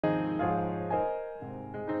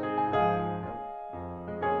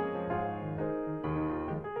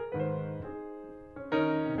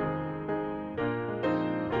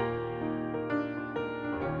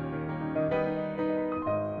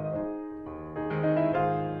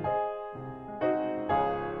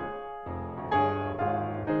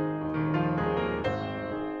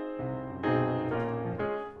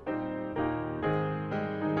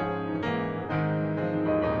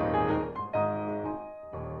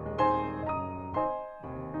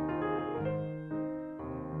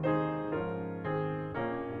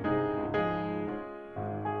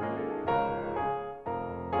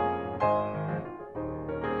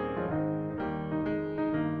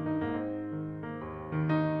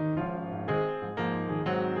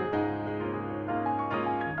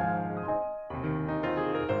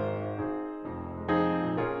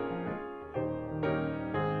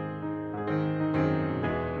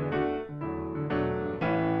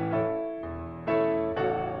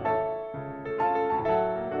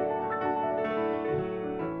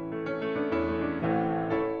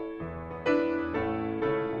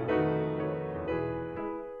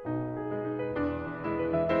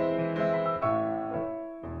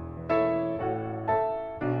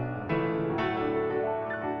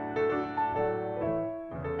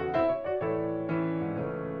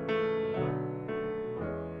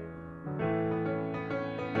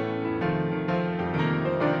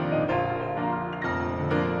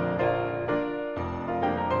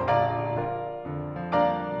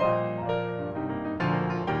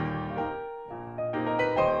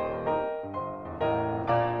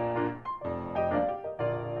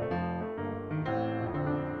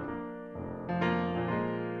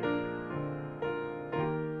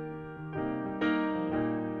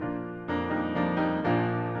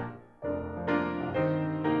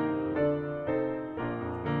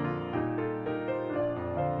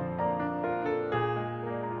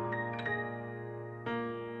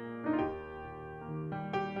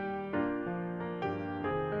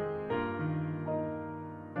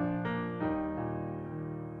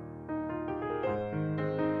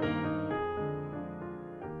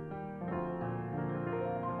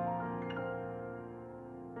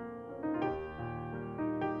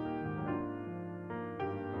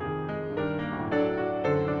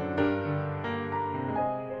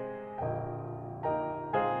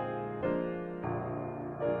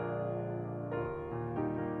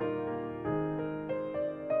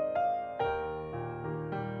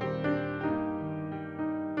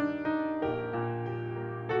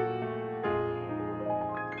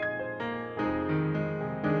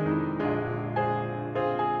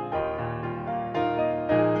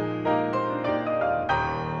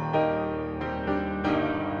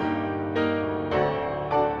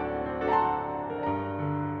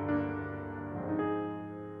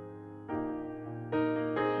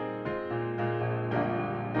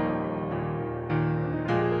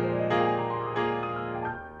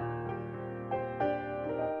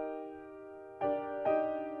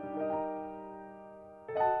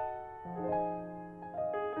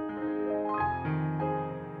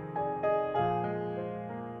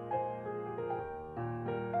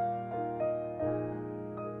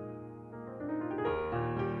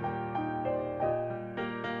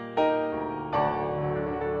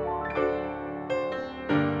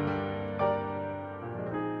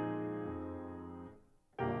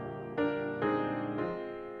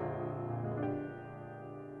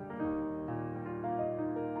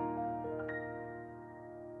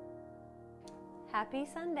Happy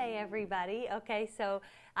Sunday, everybody. Okay, so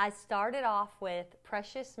I started off with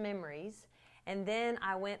Precious Memories, and then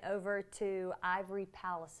I went over to Ivory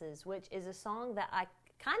Palaces, which is a song that I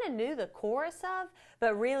kind of knew the chorus of,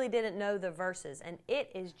 but really didn't know the verses, and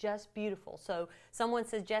it is just beautiful. So someone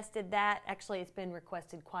suggested that. Actually, it's been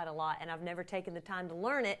requested quite a lot, and I've never taken the time to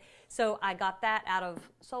learn it, so I got that out of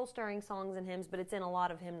soul-stirring songs and hymns, but it's in a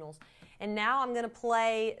lot of hymnals. And now I'm going to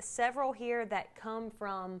play several here that come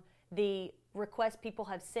from the requests people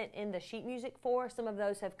have sent in the sheet music for. Some of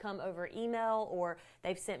those have come over email, or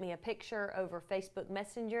they've sent me a picture over Facebook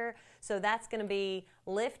Messenger. So that's going to be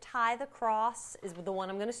Lift High the Cross is the one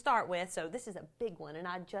I'm going to start with. So this is a big one, and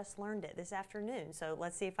I just learned it this afternoon. So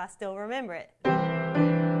let's see if I still remember it.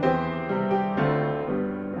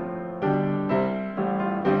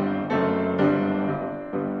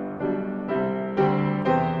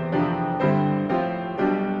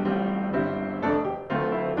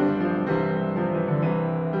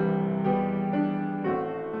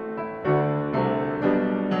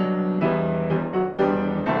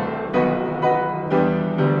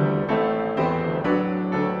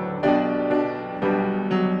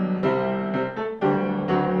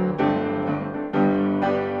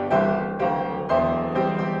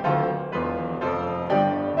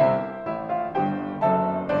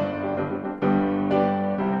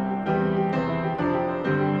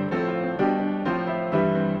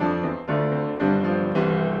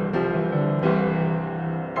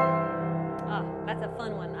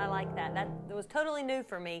 Totally new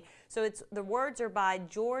for me. So the words are by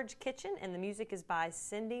George Kitchen and the music is by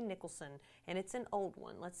Cindy Nicholson, and it's an old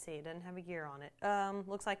one. Let's see, it doesn't have a year on it.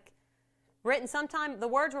 Looks like written sometime, the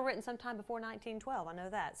words were written sometime before 1912. I know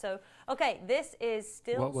that. So, okay, this is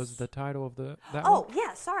still... What was the title of that Oh, one?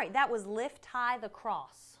 yeah, sorry. That was Lift High the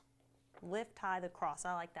Cross. Lift High the Cross.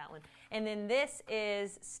 I like that one. And then this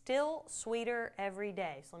is Still Sweeter Every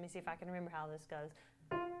Day. So let me see if I can remember how this goes.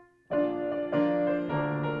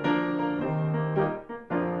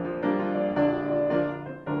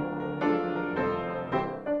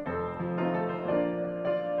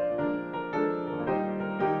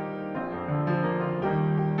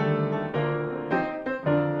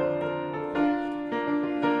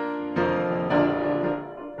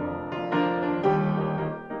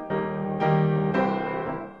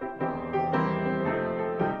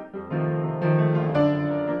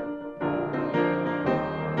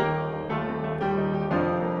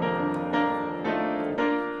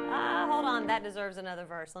 That deserves another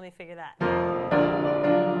verse. Let me figure that.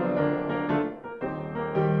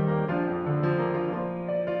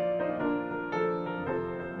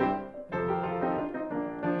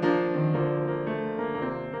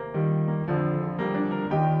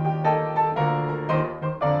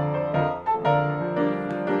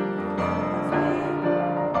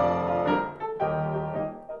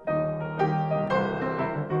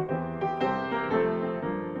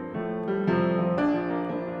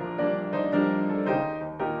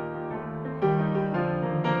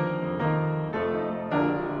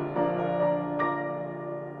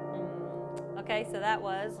 Okay, so that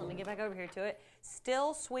was, let me get back over here to it,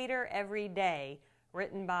 Still Sweeter Every Day,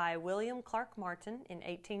 written by William Clark Martin in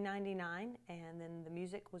 1899, and then the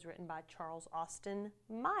music was written by Charles Austin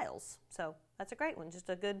Miles. So that's a great one, just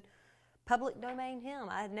a good public domain hymn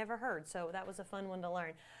I had never heard, so that was a fun one to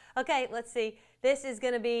learn. Okay, let's see. This is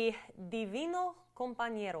going to be Divino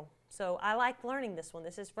Companero. So I like learning this one.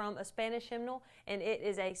 This is from a Spanish hymnal, and it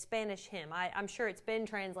is a Spanish hymn. I'm sure it's been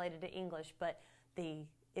translated to English, but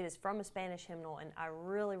it is from a Spanish hymnal, and I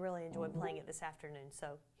really, really enjoyed playing it this afternoon.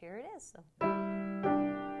 So here it is.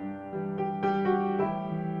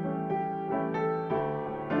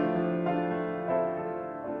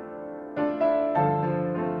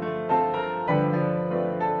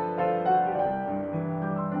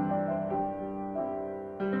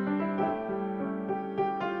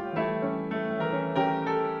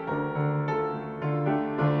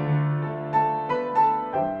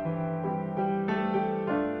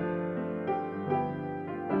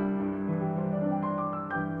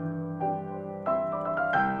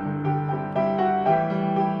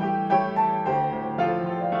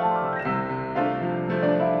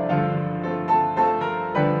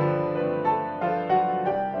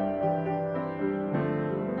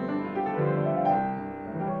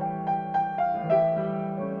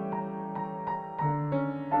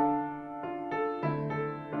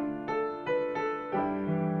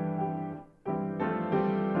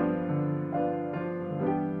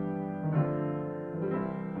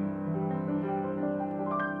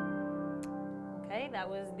 That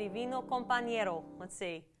was Divino Companero. Let's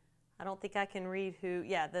see. I don't think I can read who,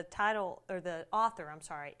 the title, or the author, I'm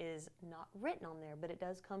sorry, is not written on there, but it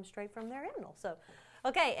does come straight from their hymnal. So,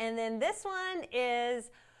 okay, and then this one is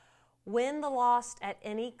Win the Lost at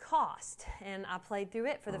Any Cost. And I played through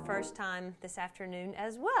it for the first time this afternoon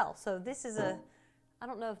as well. So this is I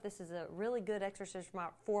don't know if this is a really good exercise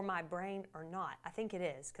for my brain or not. I think it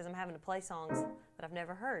is, because I'm having to play songs that I've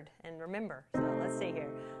never heard and remember. So let's see here.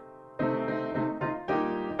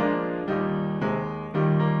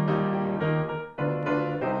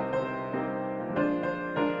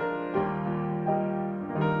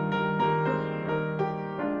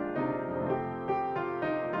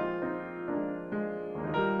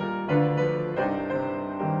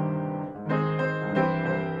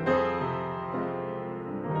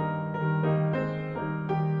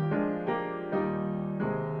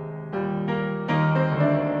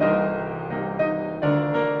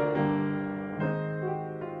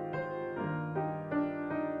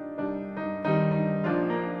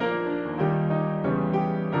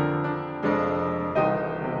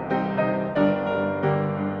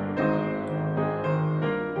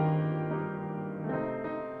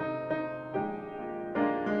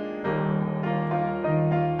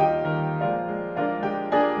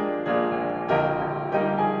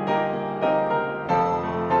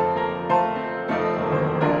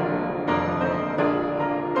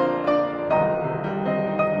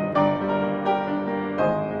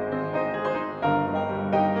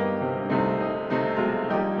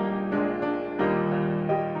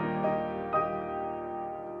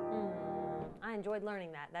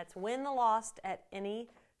 Learning that. That's Win the Lost at Any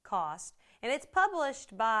Cost. And it's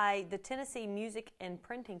published by the Tennessee Music and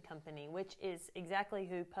Printing Company, which is exactly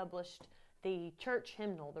who published the church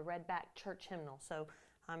hymnal, the redback church hymnal. So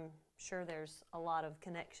I'm sure there's a lot of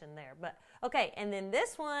connection there. But okay, and then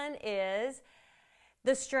this one is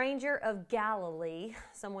The Stranger of Galilee.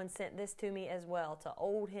 Someone sent this to me as well. It's an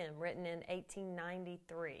old hymn written in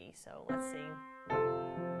 1893. So let's see.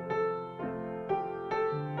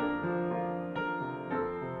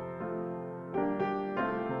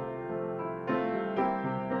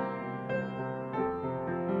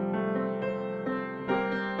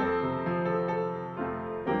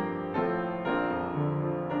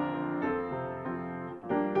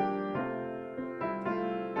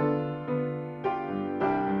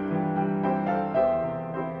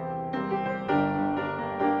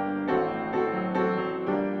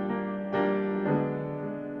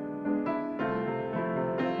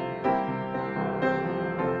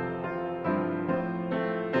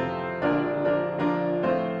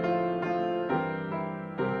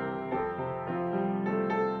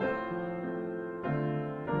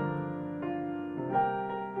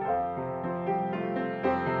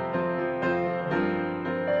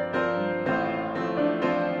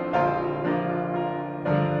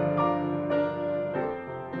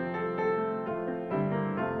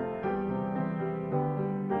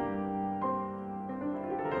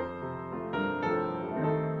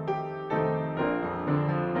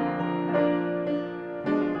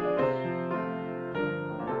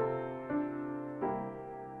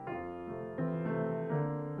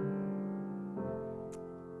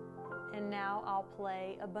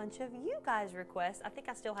 Play a bunch of you guys' requests. I think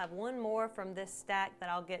I still have one more from this stack that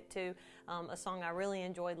I'll get to, a song I really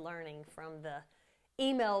enjoyed learning from the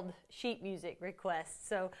emailed sheet music requests.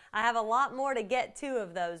 So I have a lot more to get to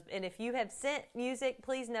of those, and if you have sent music,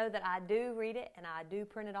 please know that I do read it and I do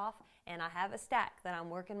print it off, and I have a stack that I'm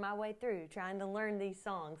working my way through trying to learn these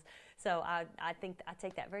songs. So I think I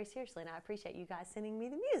take that very seriously, and I appreciate you guys sending me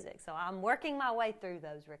the music. So I'm working my way through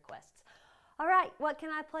those requests. All right, what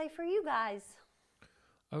can I play for you guys?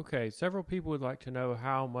 Okay, several people would like to know,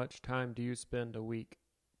 how much time do you spend a week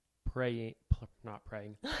playing /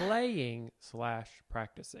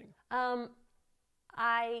 practicing?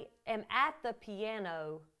 I am at the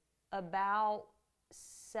piano about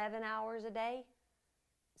 7 hours a day,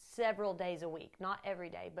 several days a week. Not every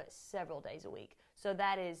day, but several days a week. So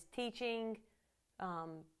that is teaching,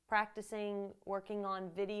 practicing, working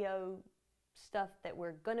on video stuff that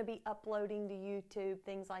we're going to be uploading to YouTube,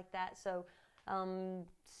 things like that. So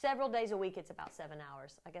several days a week, it's about 7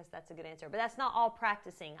 hours. I guess that's a good answer. But that's not all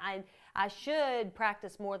practicing. I should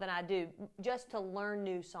practice more than I do just to learn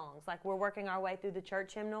new songs. Like we're working our way through the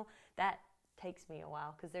church hymnal. That takes me a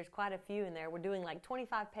while because there's quite a few in there. We're doing like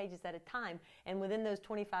 25 pages at a time. And within those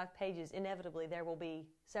 25 pages, inevitably, there will be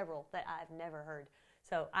several that I've never heard.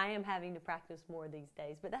 So I am having to practice more these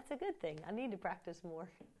days. But that's a good thing. I need to practice more.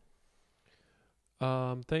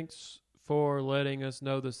 Thanks for letting us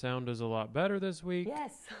know the sound is a lot better this week.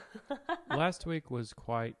 Yes. Last week was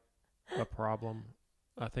quite a problem.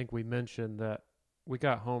 I think we mentioned that we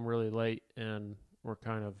got home really late and we're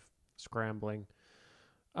kind of scrambling.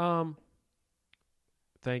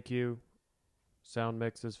 Thank you. Sound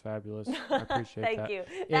mix is fabulous. I appreciate that. Thank you.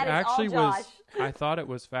 It That is actually all Josh. was, I thought it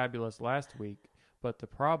was fabulous last week, but the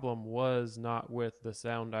problem was not with the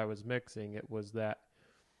sound I was mixing. It was that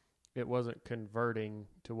it wasn't converting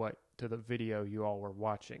to the video you all were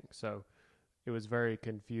watching. So it was very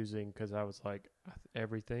confusing because I was like,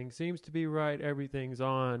 everything seems to be right. Everything's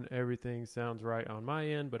on. Everything sounds right on my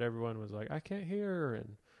end. But everyone was like, I can't hear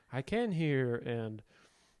and I can hear and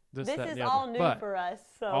this that, is and the all other. new But for us.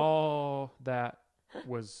 So all that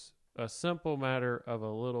was a simple matter of a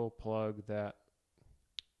little plug that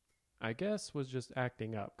I guess was just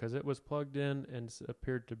acting up because it was plugged in and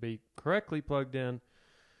appeared to be correctly plugged in.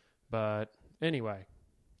 But anyway,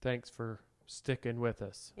 thanks for sticking with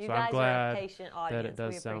us. You so guys I'm glad are a patient audience. that it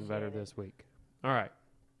does sound better this week. All right.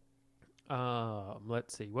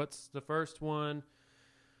 Let's see. What's the first one?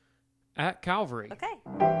 At Calvary. Okay.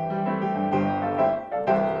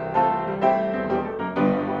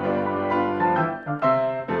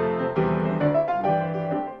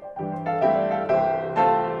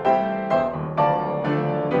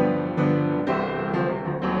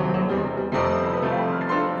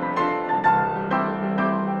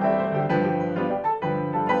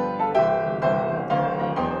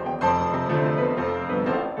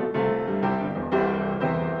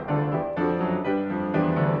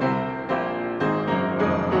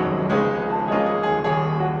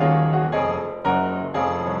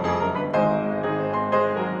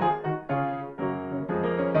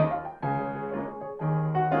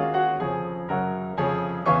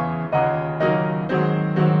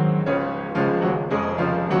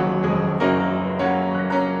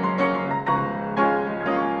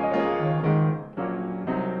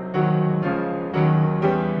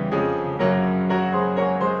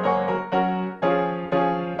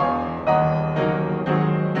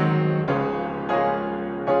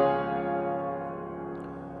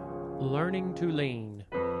 Learning to lean.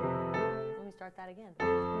 Let me start that again.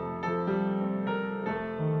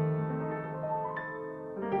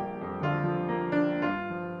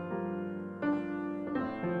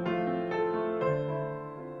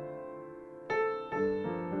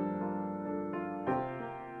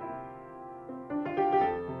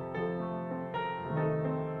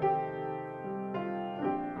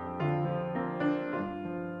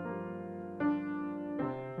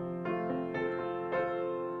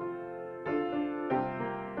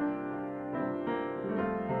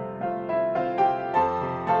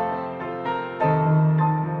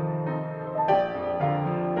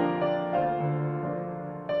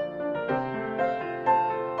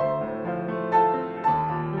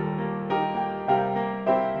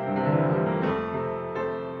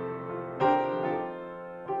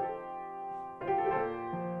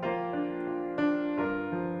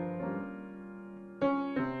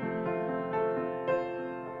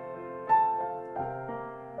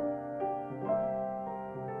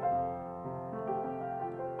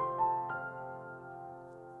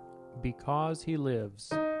 Because he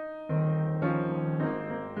lives.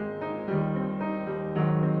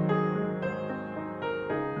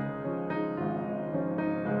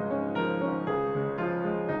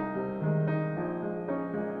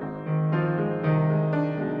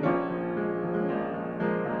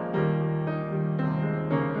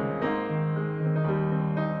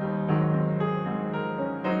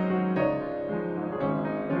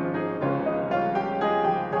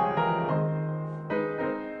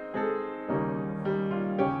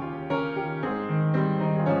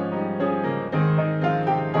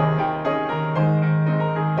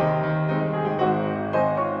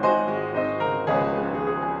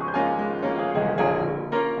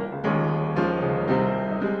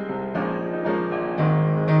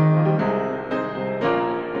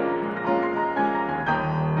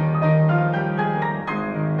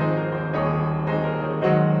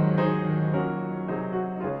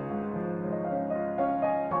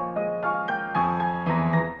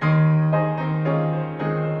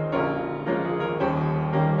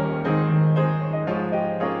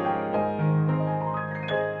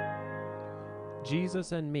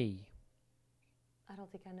 Jesus and Me. I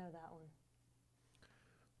don't think I know that one.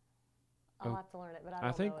 I'll have to learn it, but I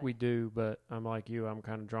don't think know it. we do, but I'm like you. I'm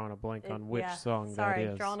kind of drawing a blank on which song that Sorry,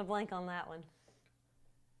 is. drawing a blank on that one.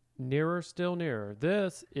 Nearer, Still Nearer.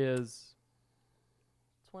 This is...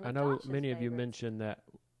 It's one of I know Josh's many of you favorites. mentioned that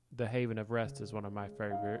The Haven of Rest is one of my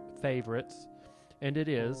favorites, and it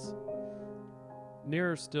is.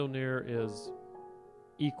 Nearer, Still Nearer is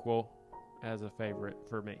equal as a favorite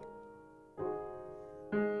for me.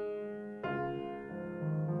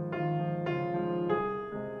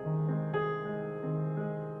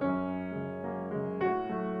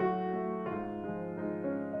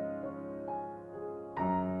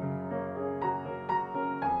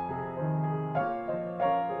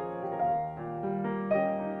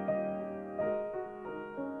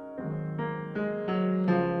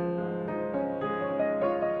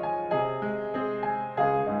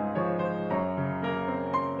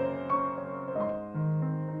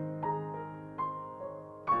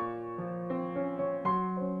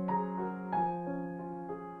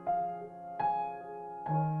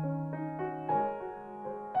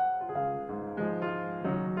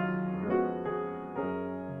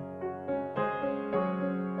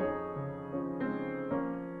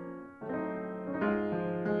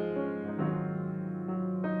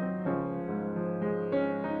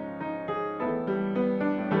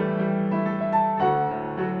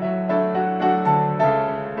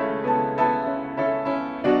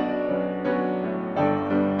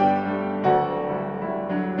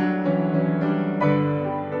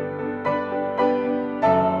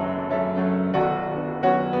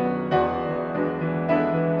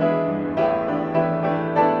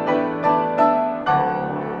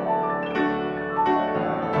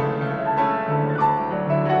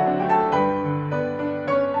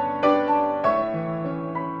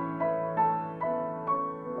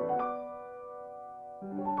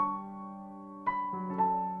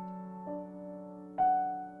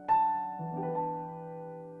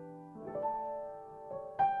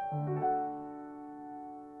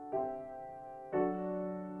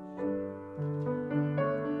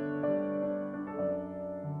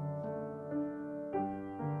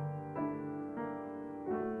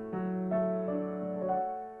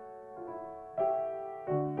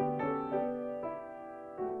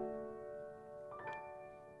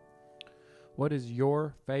 What is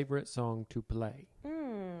your favorite song to play?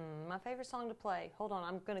 My favorite song to play. Hold on,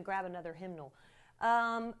 I'm going to grab another hymnal.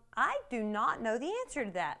 I do not know the answer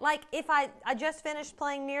to that. Like, if I just finished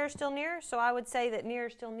playing Nearer Still Nearer, so I would say that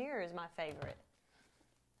Nearer Still Nearer is my favorite.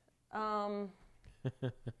 I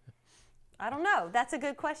don't know. That's a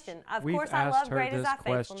good question. Of course, I love Great Is Thy Faithfulness.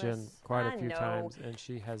 We've asked her this question quite a few times, and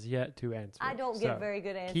she has yet to answer it. I don't get a very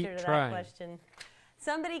good answer to that question.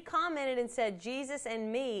 Somebody commented and said, Jesus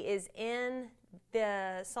and Me is in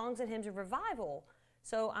the Songs and Hymns of Revival.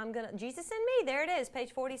 So I'm going to, Jesus and Me, there it is,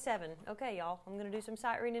 page 47. Okay, y'all, I'm going to do some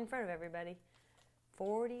sight reading in front of everybody.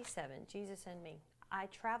 47, Jesus and Me. I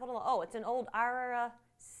traveled along. Oh, it's an old Ira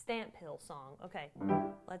Stamphill song. Okay,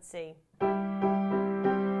 let's see.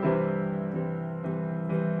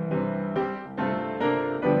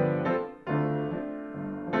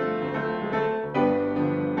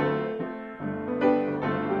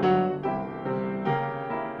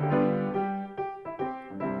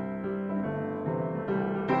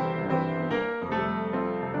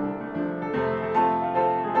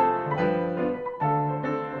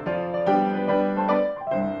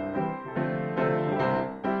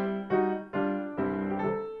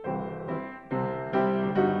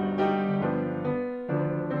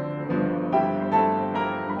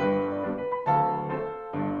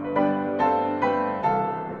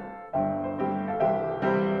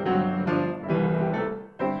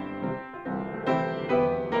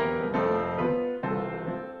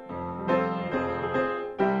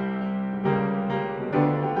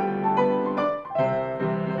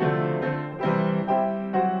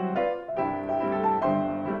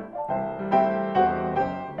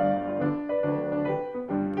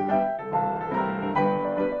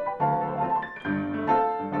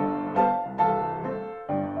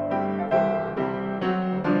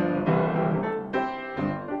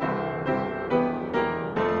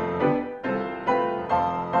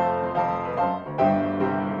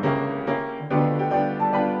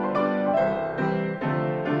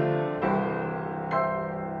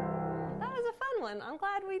 I'm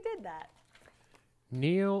glad we did that.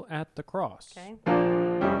 Kneel at the cross. Okay.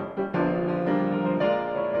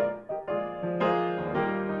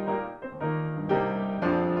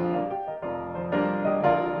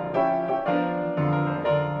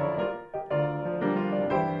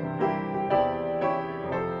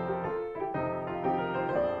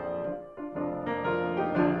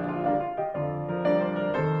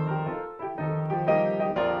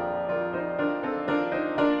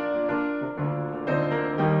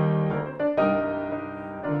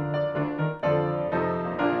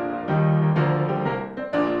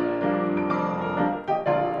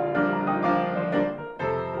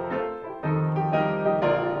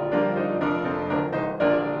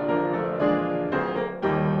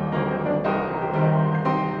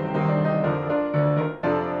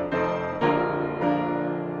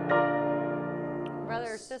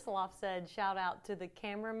 Said shout out to the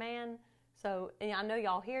cameraman. So I know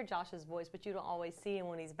y'all hear Josh's voice, but you don't always see him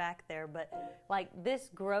when he's back there. But like this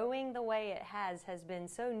growing the way it has been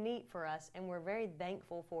so neat for us, and we're very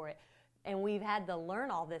thankful for it. And we've had to learn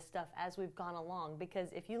all this stuff as we've gone along, because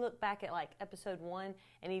if you look back at like episode 1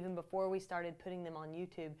 and even before we started putting them on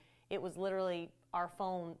YouTube, it was literally our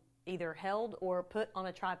phone either held or put on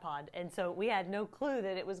a tripod. And so we had no clue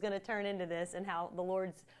that it was going to turn into this, and how the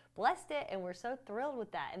Lord's blessed it, and we're so thrilled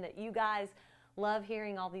with that, and that you guys love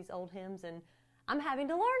hearing all these old hymns, and I'm having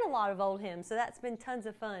to learn a lot of old hymns, so that's been tons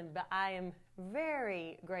of fun. But I am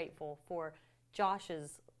very grateful for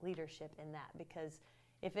Josh's leadership in that, because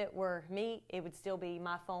if it were me, it would still be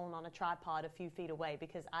my phone on a tripod a few feet away,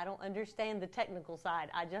 because I don't understand the technical side.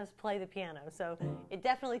 I just play the piano, so it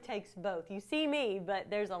definitely takes both. You see me, but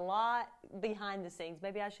there's a lot behind the scenes.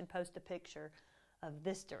 Maybe I should post a picture of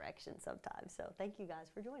this direction sometimes. So thank you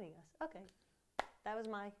guys for joining us. Okay, that was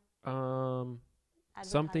my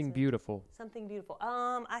Something Beautiful. Something Beautiful.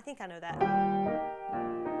 I think I know that.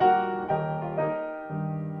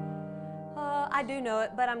 I do know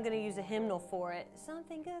it, but I'm going to use a hymnal for it.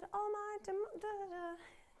 Something good, almighty,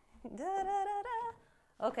 da da da da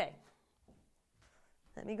da. Okay,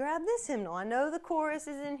 let me grab this hymnal. I know the chorus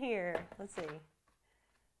is in here. Let's see.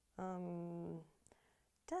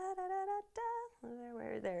 Da, da, da, da, da.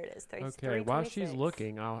 There it is. Okay, while she's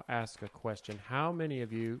looking, I'll ask a question. How many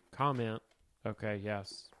of you comment? Okay,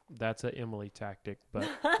 yes, that's an Emily tactic, but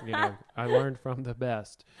you know, I learned from the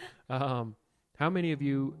best. How many of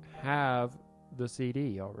you have the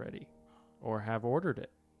CD already, or have ordered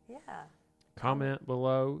it? Yeah. Comment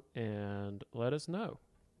below and let us know.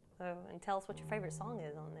 And tell us what your favorite song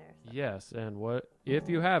is on there. So. Yes, and what if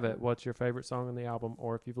you have it? What's your favorite song on the album,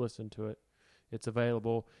 or if you've listened to it? It's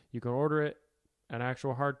available. You can order it an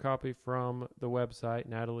actual hard copy from the website,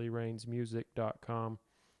 natalieraynesmusic.com.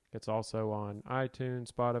 It's also on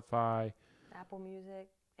iTunes, Spotify, Apple Music,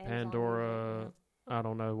 Amazon Pandora, Music, I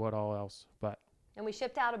don't know what all else, but. And we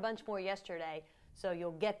shipped out a bunch more yesterday, so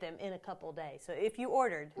you'll get them in a couple days. So if you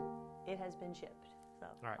ordered, it has been shipped. So,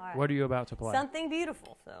 All right. What are you about to play? Something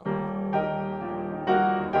beautiful. So.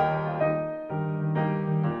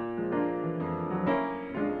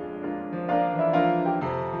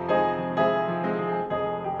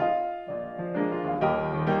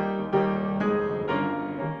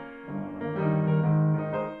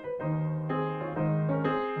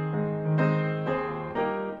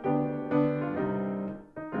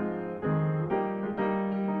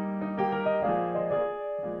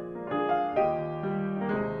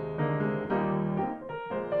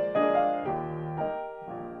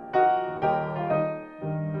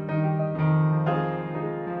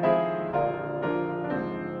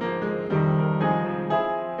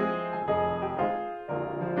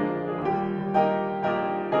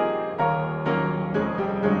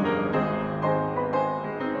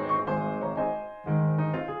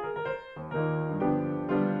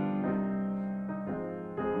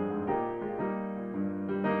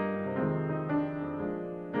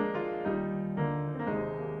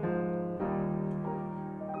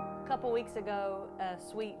 A couple weeks ago, a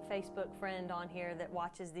sweet Facebook friend on here that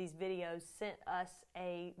watches these videos sent us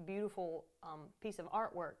a beautiful piece of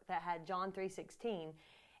artwork that had John 3:16,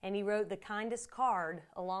 and he wrote the kindest card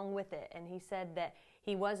along with it. And he said that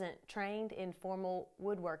he wasn't trained in formal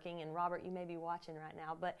woodworking, and Robert, you may be watching right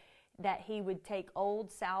now, but that he would take old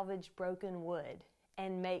salvaged broken wood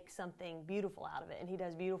and make something beautiful out of it. And he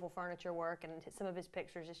does beautiful furniture work, and some of his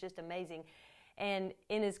pictures, it's just amazing. And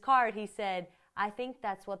in his card, he said, I think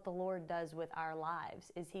that's what the Lord does with our lives,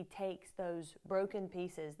 is he takes those broken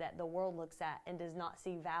pieces that the world looks at and does not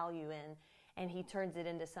see value in, and he turns it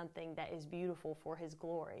into something that is beautiful for his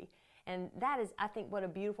glory. And that is, I think, what a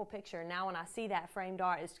beautiful picture. Now when I see that framed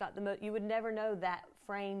art, it's got you would never know that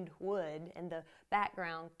framed wood and the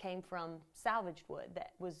background came from salvaged wood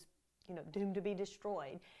that was, doomed to be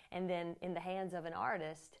destroyed. And then in the hands of an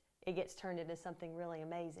artist, it gets turned into something really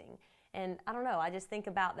amazing. And I don't know, I just think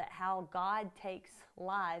about that, how God takes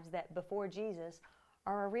lives that before Jesus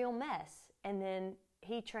are a real mess, and then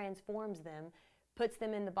he transforms them, puts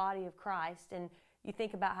them in the body of Christ. And you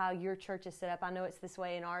think about how your church is set up. I know it's this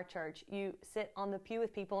way in our church. You sit on the pew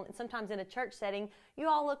with people, and sometimes in a church setting, you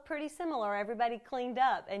all look pretty similar, everybody cleaned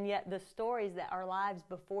up, and yet the stories that our lives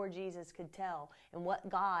before Jesus could tell, and what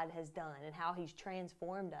God has done, and how he's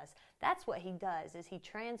transformed us, that's what he does, is he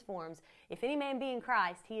transforms. If any man be in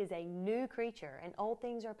Christ, he is a new creature, and old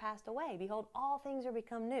things are passed away. Behold, all things are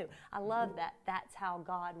become new. I love that. That's how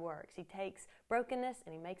God works. He takes brokenness,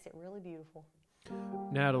 and he makes it really beautiful.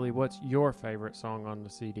 Natalie, what's your favorite song on the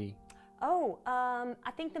CD?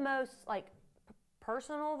 I think the most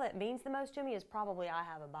personal that means the most to me is probably I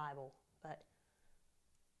Have a Bible. But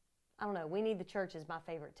I don't know. We Need the Church is my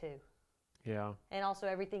favorite too. Yeah. And also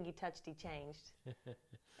Everything He Touched, He Changed.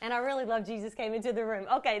 And I really love Jesus Came Into the Room.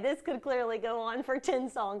 Okay, this could clearly go on for 10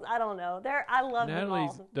 songs. I don't know. I love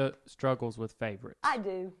Natalie's them all. struggles with favorites. I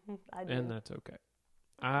do. And that's okay.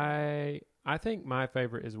 I think my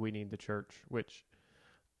favorite is We Need the Church, which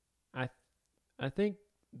I think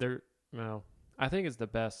I think it's the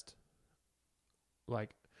best,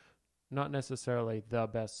 not necessarily the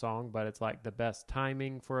best song, but it's like the best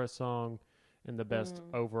timing for a song and the best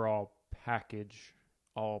overall package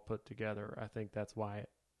all put together. I think that's why it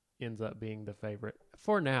ends up being the favorite.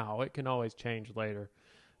 For now, it can always change later,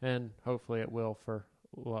 and hopefully it will for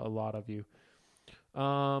a lot of you.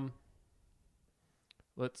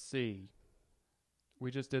 Let's see. We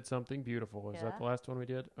just did Something Beautiful. Is that the last one we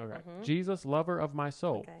did? Okay. Mm-hmm. Jesus, Lover of My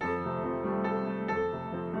Soul. Okay.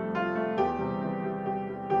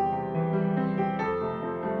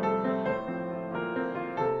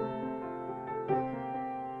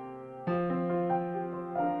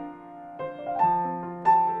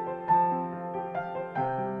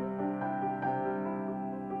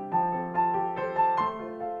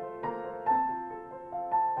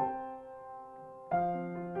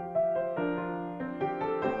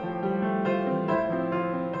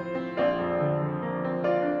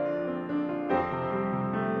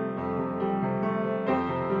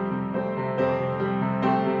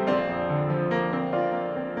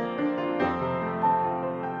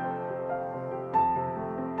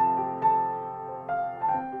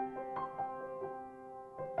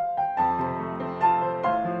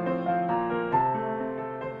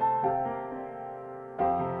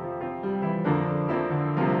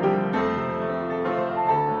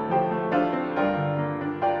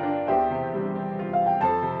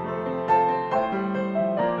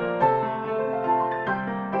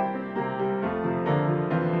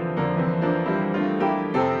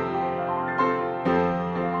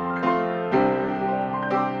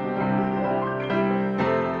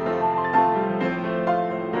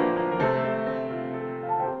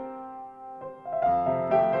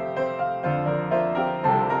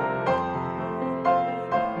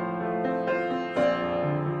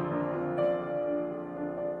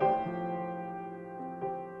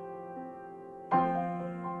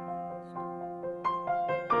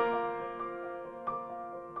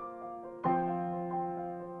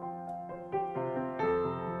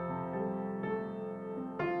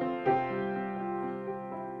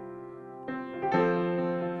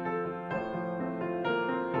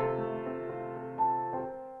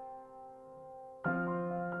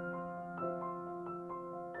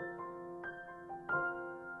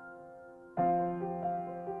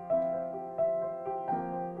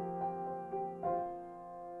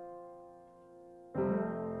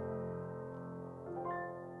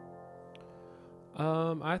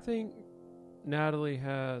 I think Natalie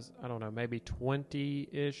has, I don't know, maybe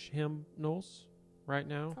 20-ish hymnals right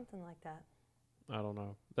now. Something like that. I don't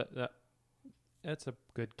know. That's a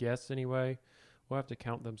good guess anyway. We'll have to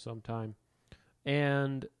count them sometime.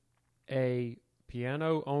 And a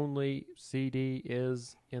piano-only CD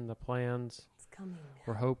is in the plans. It's coming.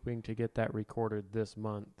 We're hoping to get that recorded this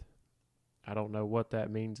month. I don't know what that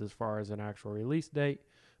means as far as an actual release date,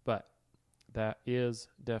 but that is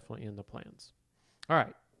definitely in the plans. All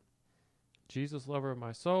right. Jesus, lover of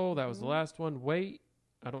my soul. That was the last one. Wait.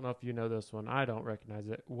 I don't know if you know this one. I don't recognize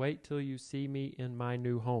it. Wait till you see me in my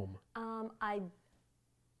new home.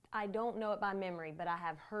 I don't know it by memory, but I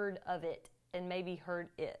have heard of it and maybe heard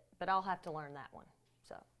it. But I'll have to learn that one.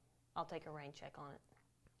 So I'll take a rain check on it.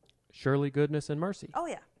 Surely goodness and mercy. Oh,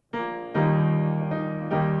 yeah.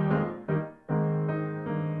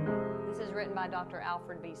 This is written by Dr.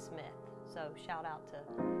 Alfred B. Smith. So shout out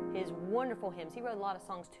to his wonderful hymns. He wrote a lot of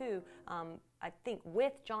songs too, I think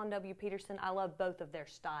with John W. Peterson. I love both of their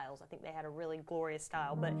styles. I think they had a really glorious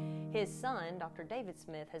style. But his son, Dr. David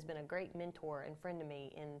Smith, has been a great mentor and friend to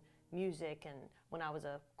me in music. And when I was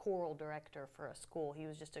a choral director for a school, he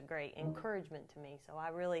was just a great encouragement to me. So I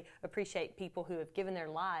really appreciate people who have given their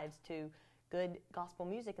lives to good gospel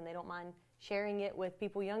music and they don't mind sharing it with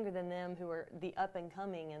people younger than them who are the up and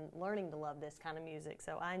coming and learning to love this kind of music.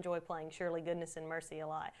 So I enjoy playing Surely Goodness and Mercy a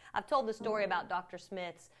lot. I've told the story about Dr.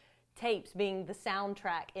 Smith's tapes being the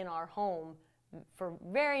soundtrack in our home. For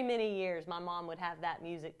very many years, my mom would have that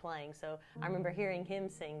music playing. So I remember hearing him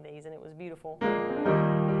sing these and it was beautiful.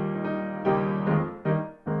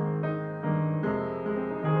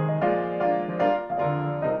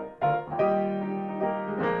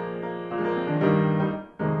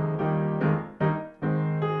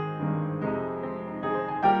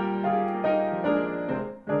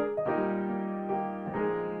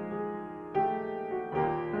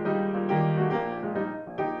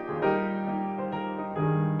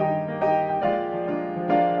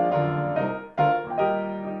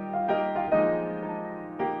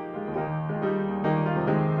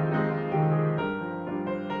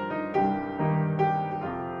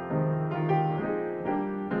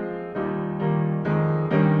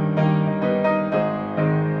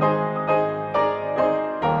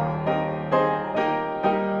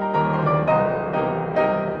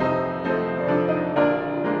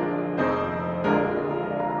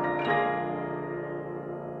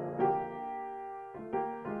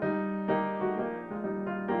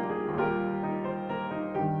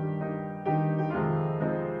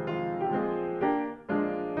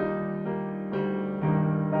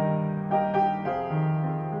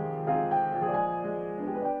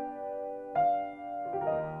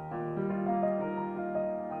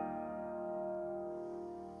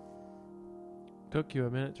 Took you a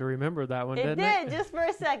minute to remember that one, It didn't it? did, just for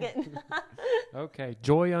a second. Okay,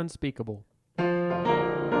 Joy Unspeakable.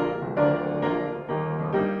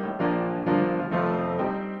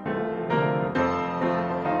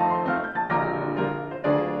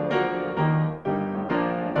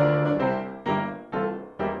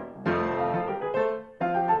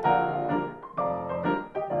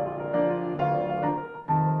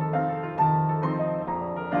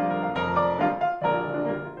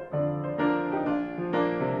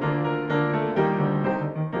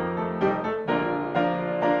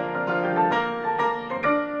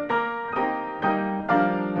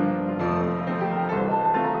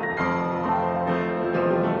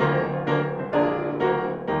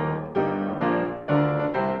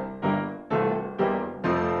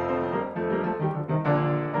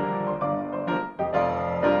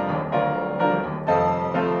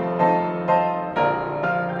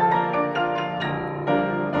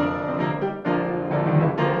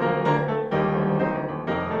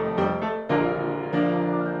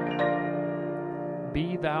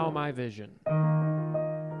 Be thou my vision.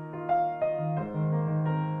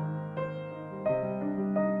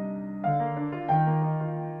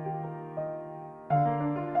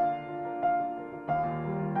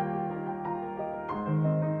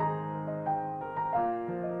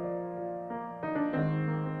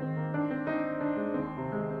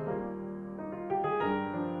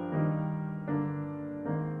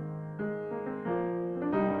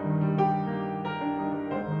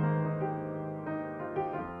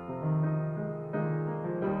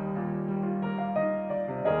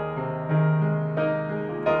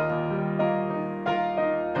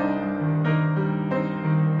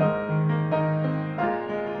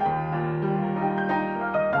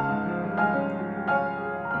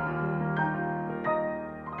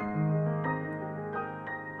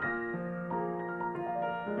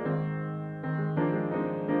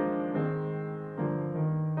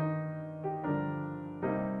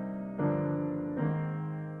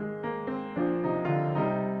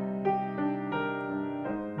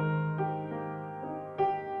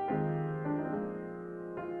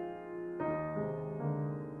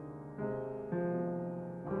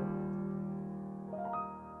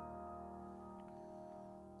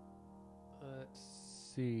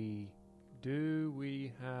 see. Do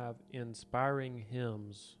we have inspiring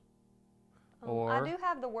hymns? I do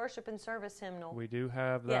have the worship and service hymnal. We do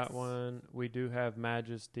have that one. We do have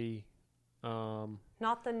Majesty.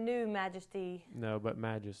 Not the new Majesty. No, but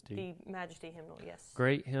Majesty. The Majesty hymnal, yes.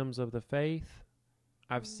 Great Hymns of the Faith.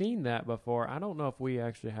 I've seen that before. I don't know if we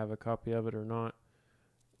actually have a copy of it or not.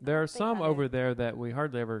 There are some over there that we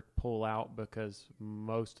hardly ever pull out because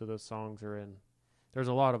most of the songs are in. There's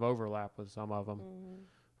a lot of overlap with some of them.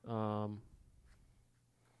 Mm-hmm.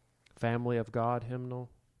 Family of God hymnal.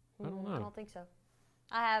 I don't know. I don't think so.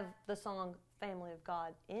 I have the song Family of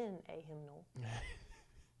God in a hymnal.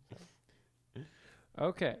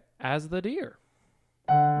 Okay. As the Deer.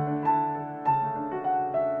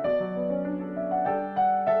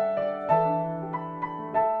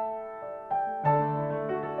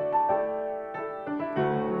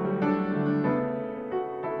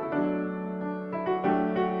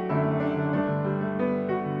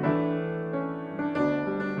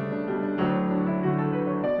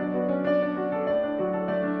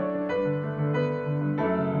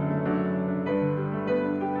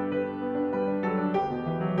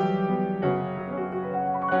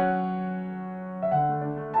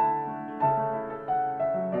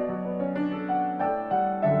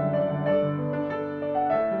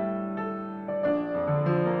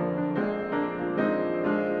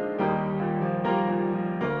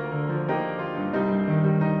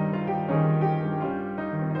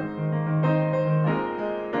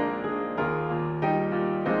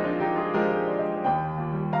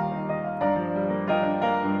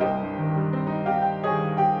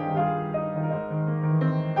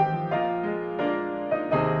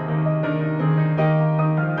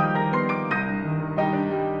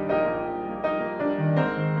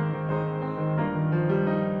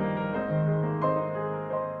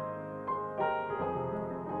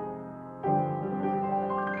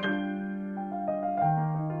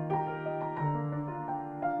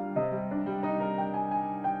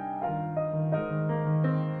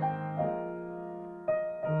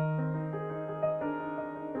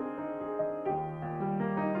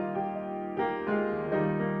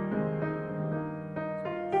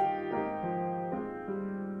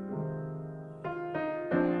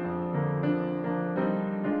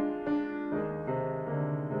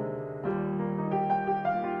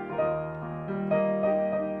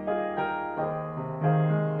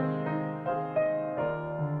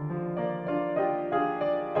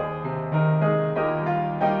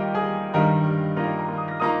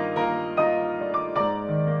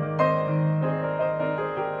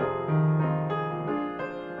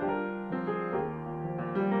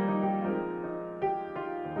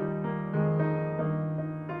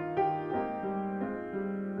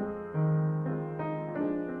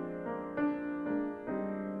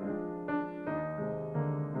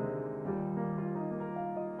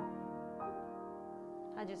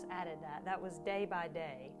 I just added that. That was day by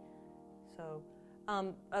day. So a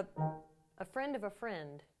friend of a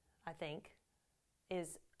friend, I think,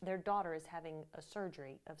 their daughter is having a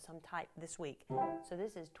surgery of some type this week. So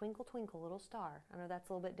this is Twinkle, Twinkle, Little Star. I know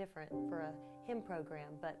that's a little bit different for a hymn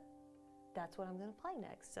program, but that's what I'm going to play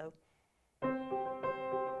next. So.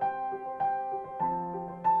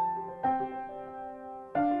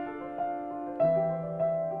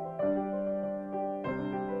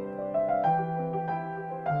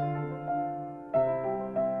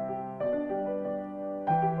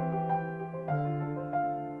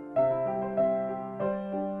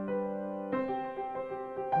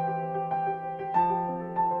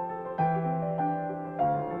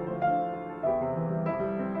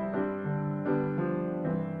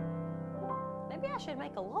 Should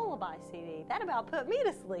make a lullaby CD. That about put me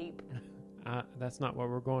to sleep. That's not what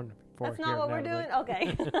we're going for. That's not what we're doing?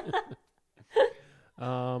 Okay.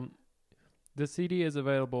 The CD is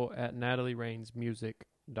available at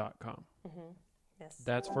natalieraynesmusic.com. Mm-hmm. Yes.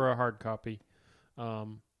 That's for a hard copy.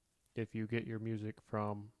 If you get your music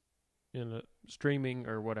from streaming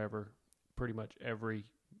or whatever, pretty much every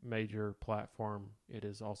major platform, it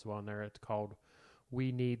is also on there. It's called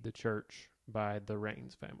We Need the Church by the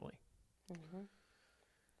Raynes family. Mm-hmm.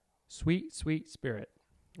 Sweet, Sweet Spirit.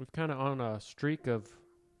 We've kind of on a streak of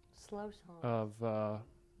slow songs, of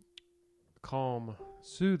calm,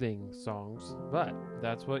 soothing songs, but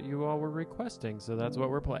that's what you all were requesting, so that's what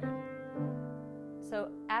we're playing.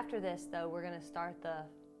 So after this, though, we're going to start the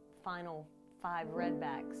final 5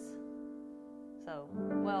 redbacks. So,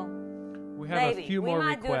 well, we have a few more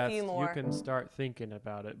requests. You can start thinking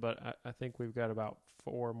about it, but I think we've got about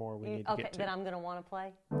 4 more we need to get to. Okay, that I'm going to want to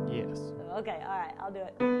play? Yes. Okay, all right, I'll do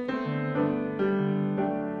it.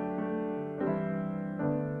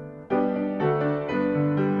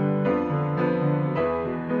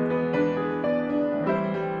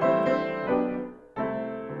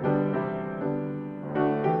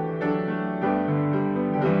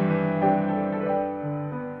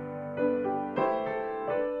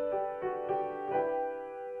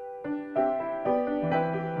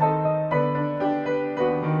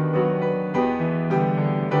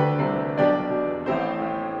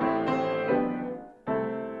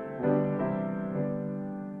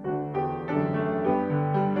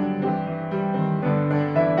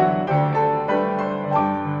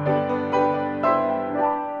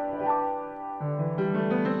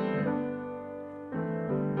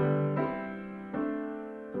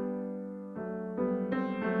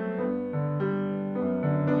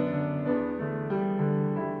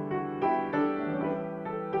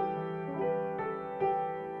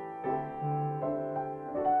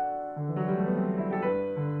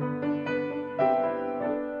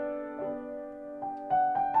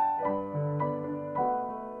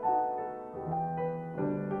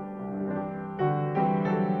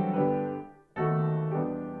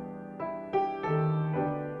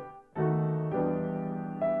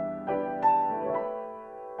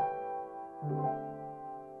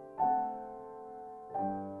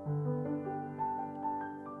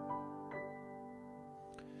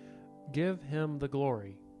 Give Him the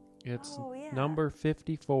Glory. It's yeah. number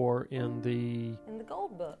 54 in the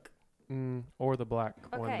gold book. Or the black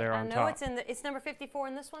one there on top. Okay, I know it's number 54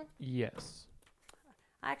 in this one? Yes.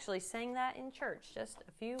 I actually sang that in church just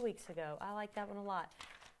a few weeks ago. I like that one a lot.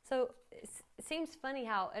 So it seems funny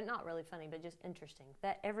how, and not really funny, but just interesting,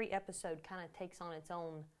 that every episode kind of takes on its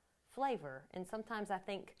own flavor. And sometimes I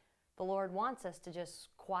think the Lord wants us to just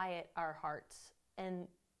quiet our hearts and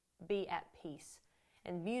be at peace.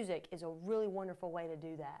 And music is a really wonderful way to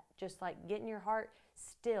do that. Just like getting your heart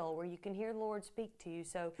still where you can hear the Lord speak to you.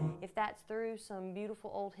 So if that's through some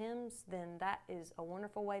beautiful old hymns, then that is a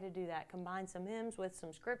wonderful way to do that. Combine some hymns with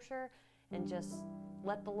some scripture and just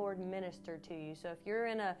let the Lord minister to you. So if you're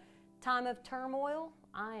in a time of turmoil,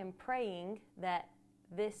 I am praying that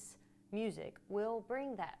this music will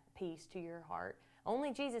bring that peace to your heart.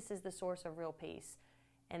 Only Jesus is the source of real peace.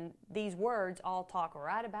 And these words all talk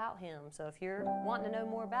right about Him. So if you're wanting to know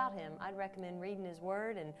more about Him, I'd recommend reading His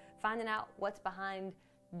Word and finding out what's behind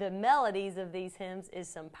the melodies of these hymns is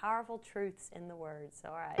some powerful truths in the words.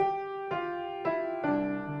 All right.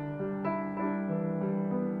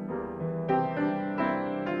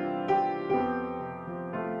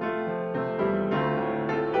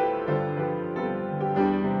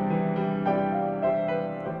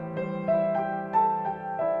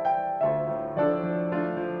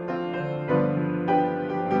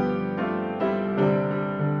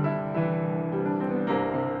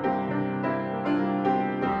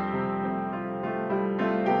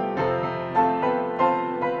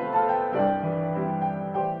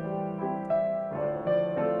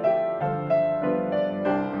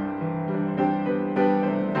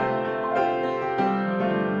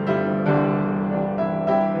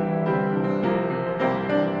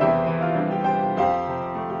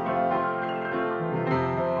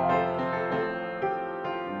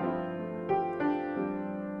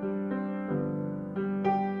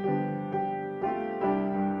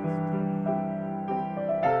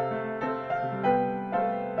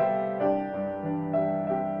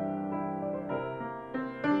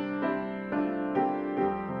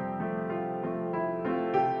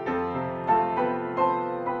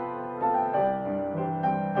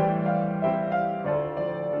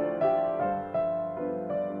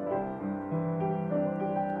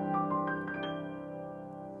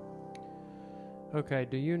 Okay,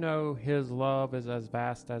 do you know His love is as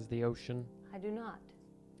vast as the ocean? I do not.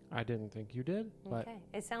 I didn't think you did. But okay,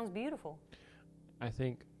 it sounds beautiful. I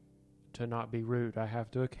think, to not be rude, I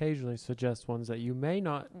have to occasionally suggest ones that you may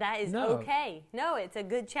not That is know. okay. No, it's a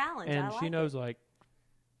good challenge. And I like she knows it. like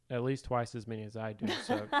at least twice as many as I do,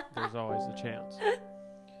 so there's always a chance.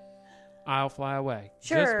 I'll Fly Away.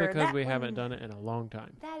 Sure, just because that we one- haven't done it in a long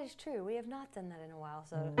time. That is true. We have not done that in a while.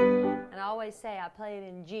 So, and I always say I play it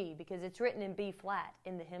in G because it's written in B flat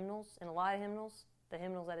in the hymnals, in a lot of hymnals, the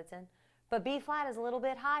hymnals that it's in. But B flat is a little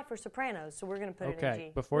bit high for sopranos, so we're going to put it in G.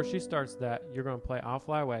 Okay, before she starts that, you're going to play I'll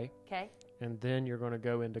Fly Away. Okay. And then you're going to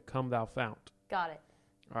go into Come Thou Fount. Got it.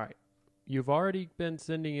 All right. You've already been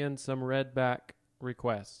sending in some read back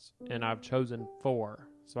requests, and I've chosen 4.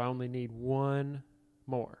 So I only need 1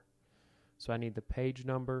 more. So I need the page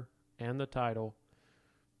number and the title,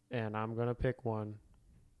 and I'm going to pick one.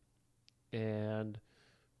 And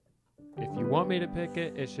if you want me to pick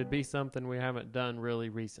it, it should be something we haven't done really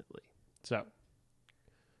recently. So,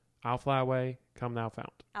 I'll Fly Away, Come Thou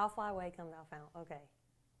Fount. I'll Fly Away, Come Thou Fount. Okay.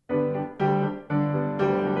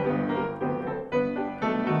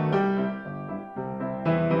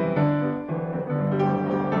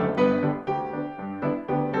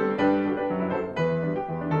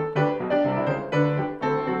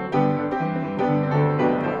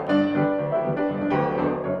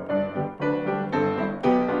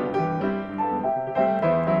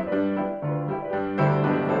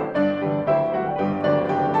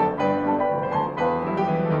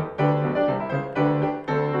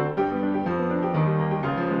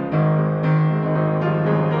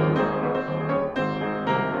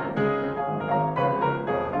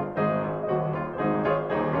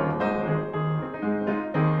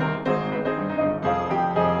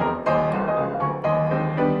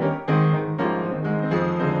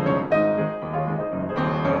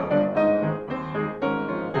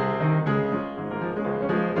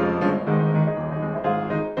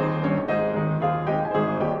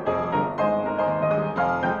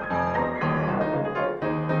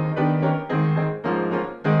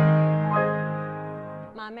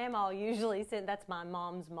 That's my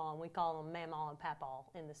mom's mom. We call them Mamaw and Papaw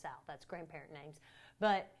in the South. That's grandparent names.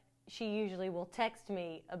 But she usually will text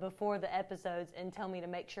me before the episodes and tell me to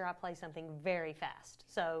make sure I play something very fast.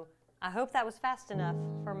 So I hope that was fast enough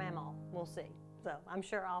for Mamaw. We'll see. So I'm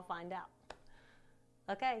sure I'll find out.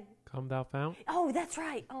 Okay. Come thou fount. Oh, that's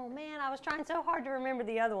right. Oh, man, I was trying so hard to remember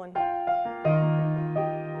the other one.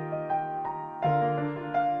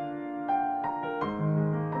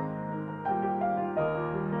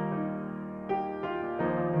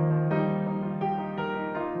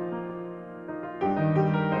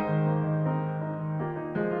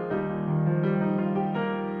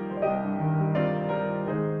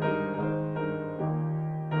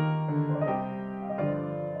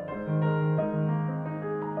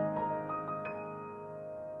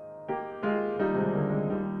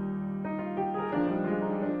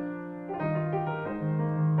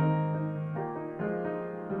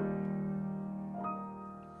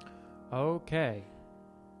 Okay.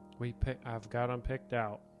 I've got them picked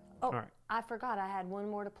out. Oh, all right. I forgot I had one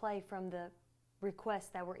more to play from the requests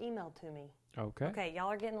that were emailed to me. Okay. Okay, y'all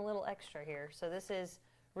are getting a little extra here. So this is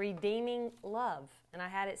Redeeming Love, and I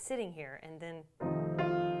had it sitting here and then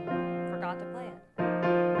forgot to play it.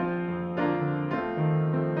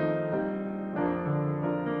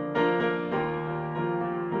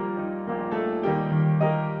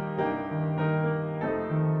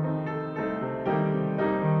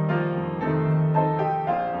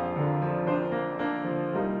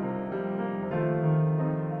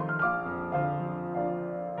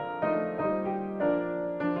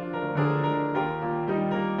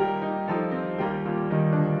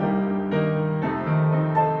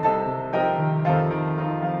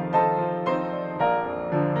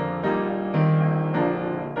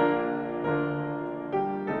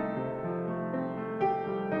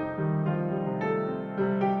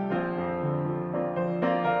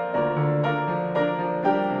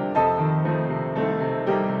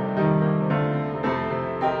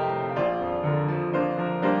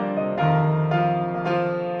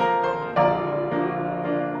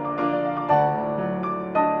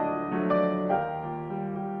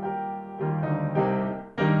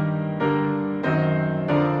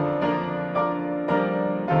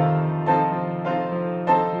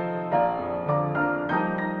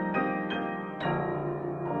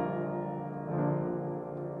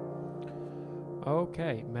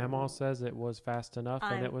 Okay, Mamaw says it was fast enough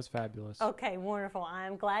and it was fabulous. Okay, wonderful.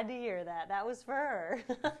 I'm glad to hear that. That was for her.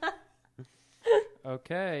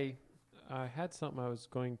 Okay, I had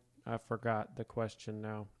something I forgot the question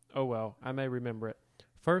now. Oh well, I may remember it.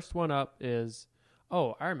 First one up is,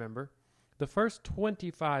 I remember. The first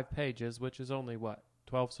 25 pages, which is only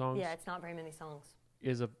 12 songs? Yeah, it's not very many songs.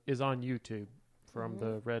 Is on YouTube from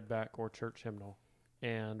the Redback or Church Hymnal.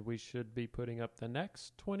 And we should be putting up the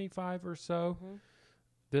next 25 or so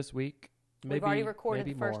this week. We've already recorded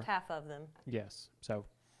the first more. half of them. Yes. So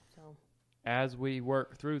as we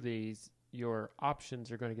work through these, your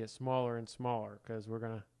options are going to get smaller and smaller because we're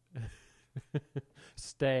going to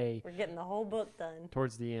stay. We're getting the whole book done.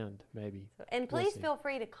 Towards the end, maybe. And please feel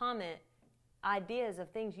free to comment ideas of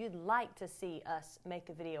things you'd like to see us make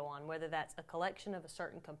a video on, whether that's a collection of a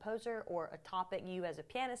certain composer or a topic you as a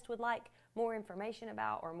pianist would like more information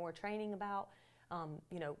about or more training about.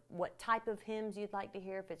 What type of hymns you'd like to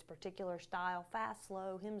hear, if it's particular style, fast,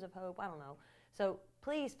 slow, hymns of hope, I don't know. So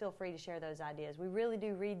please feel free to share those ideas. We really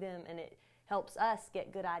do read them, and it helps us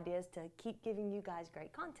get good ideas to keep giving you guys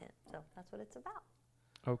great content. So that's what it's about.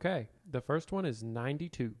 Okay. The first one is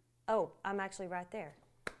 92. Oh, I'm actually right there.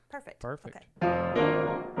 Perfect. Okay.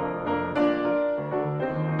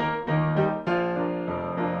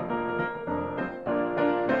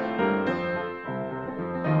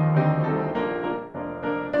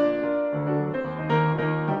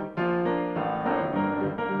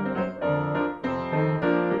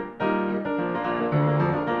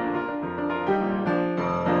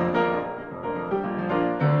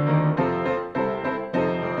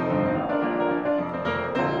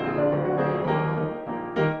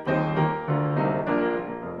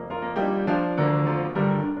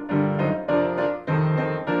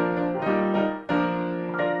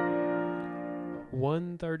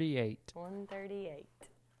 138. 138.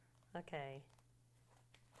 Okay.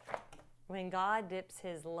 When God dips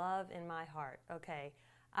his love in my heart. Okay.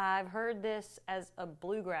 I've heard this as a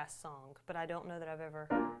bluegrass song, but I don't know that I've ever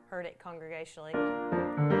heard it congregationally.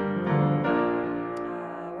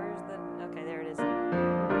 Okay, there it is.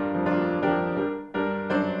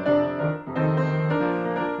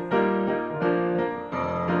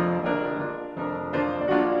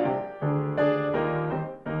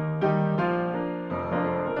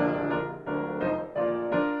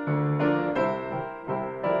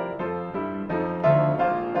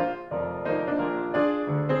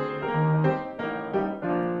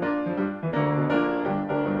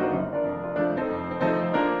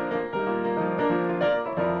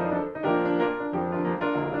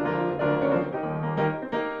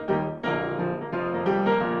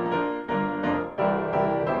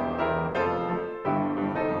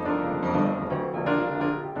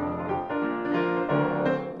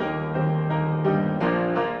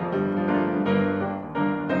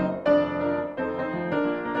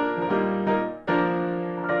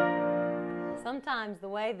 sometimes the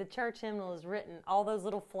way the church hymnal is written, all those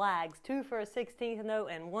little flags, 2 for a 16th note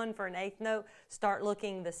and 1 for an 8th note, start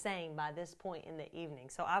looking the same by this point in the evening.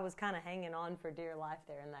 So I was kind of hanging on for dear life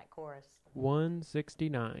there in that chorus.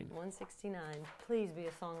 169. 169. Please be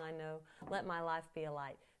a song I know. Let my life be a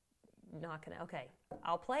light. Not gonna. Okay,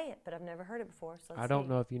 I'll play it, but I've never heard it before. So let's I don't see.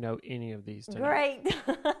 know if you know any of these tonight. Great.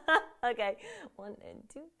 Okay, 1 and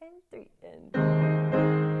 2 and 3 and.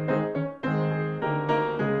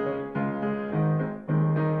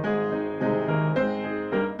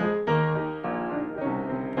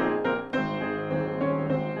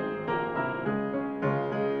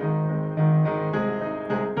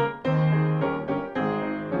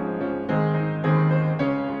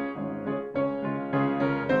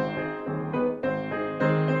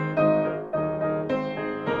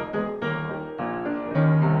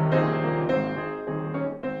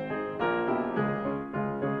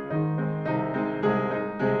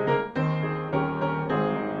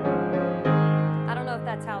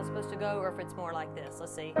 It's more like this.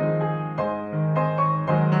 Let's see.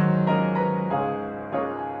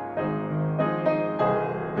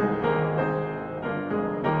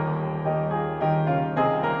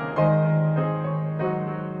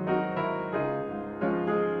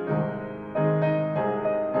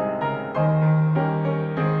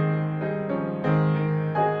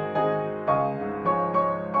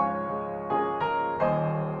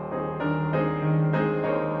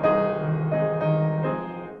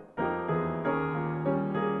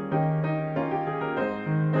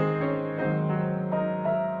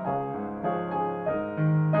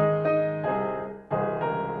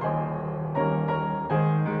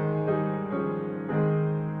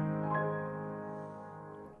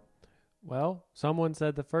 Well, someone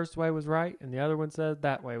said the first way was right, and the other one said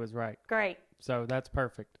that way was right. Great. So that's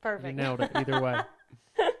perfect. Perfect. You nailed it either way.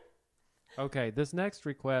 Okay, this next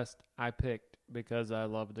request I picked because I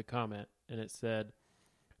loved the comment, and it said,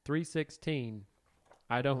 316,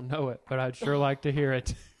 I don't know it, but I'd sure like to hear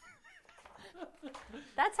it.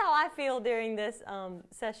 That's how I feel during this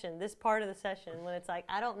session, this part of the session, when it's like,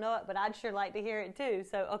 I don't know it, but I'd sure like to hear it too.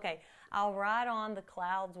 So, okay, I'll ride on the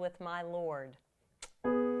clouds with my Lord.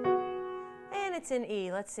 And it's in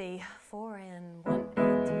E. Let's see. 4 and 1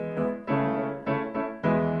 and 2.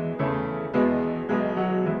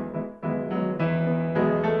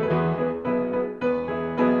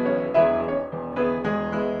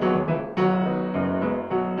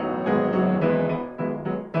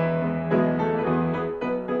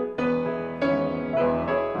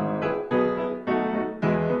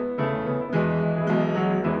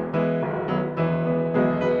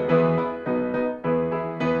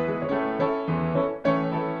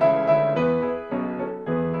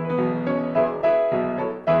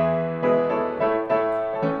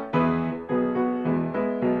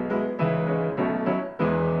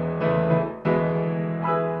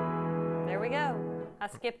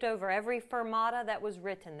 Skipped over every fermata that was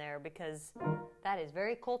written there because that is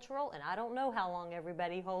very cultural, and I don't know how long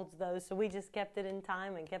everybody holds those, so we just kept it in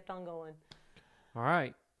time and kept on going. All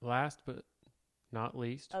right. Last but not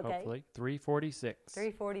least, okay. Hopefully, 346.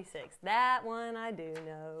 346. That one I do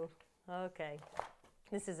know. Okay.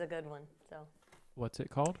 This is a good one. So. What's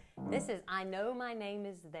it called? This is I Know My Name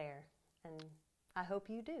Is There, and I hope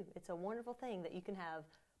you do. It's a wonderful thing that you can have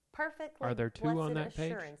perfect. Are there two on that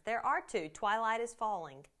assurance. page? There are 2. Twilight is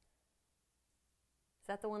Falling. Is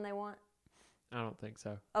that the one they want? I don't think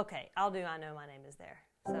so. Okay, I'll do I Know My Name Is There.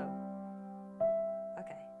 So,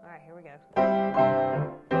 okay. All right, here we go.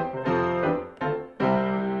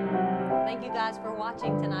 Thank you guys for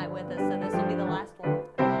watching tonight with us. So this will be the last one.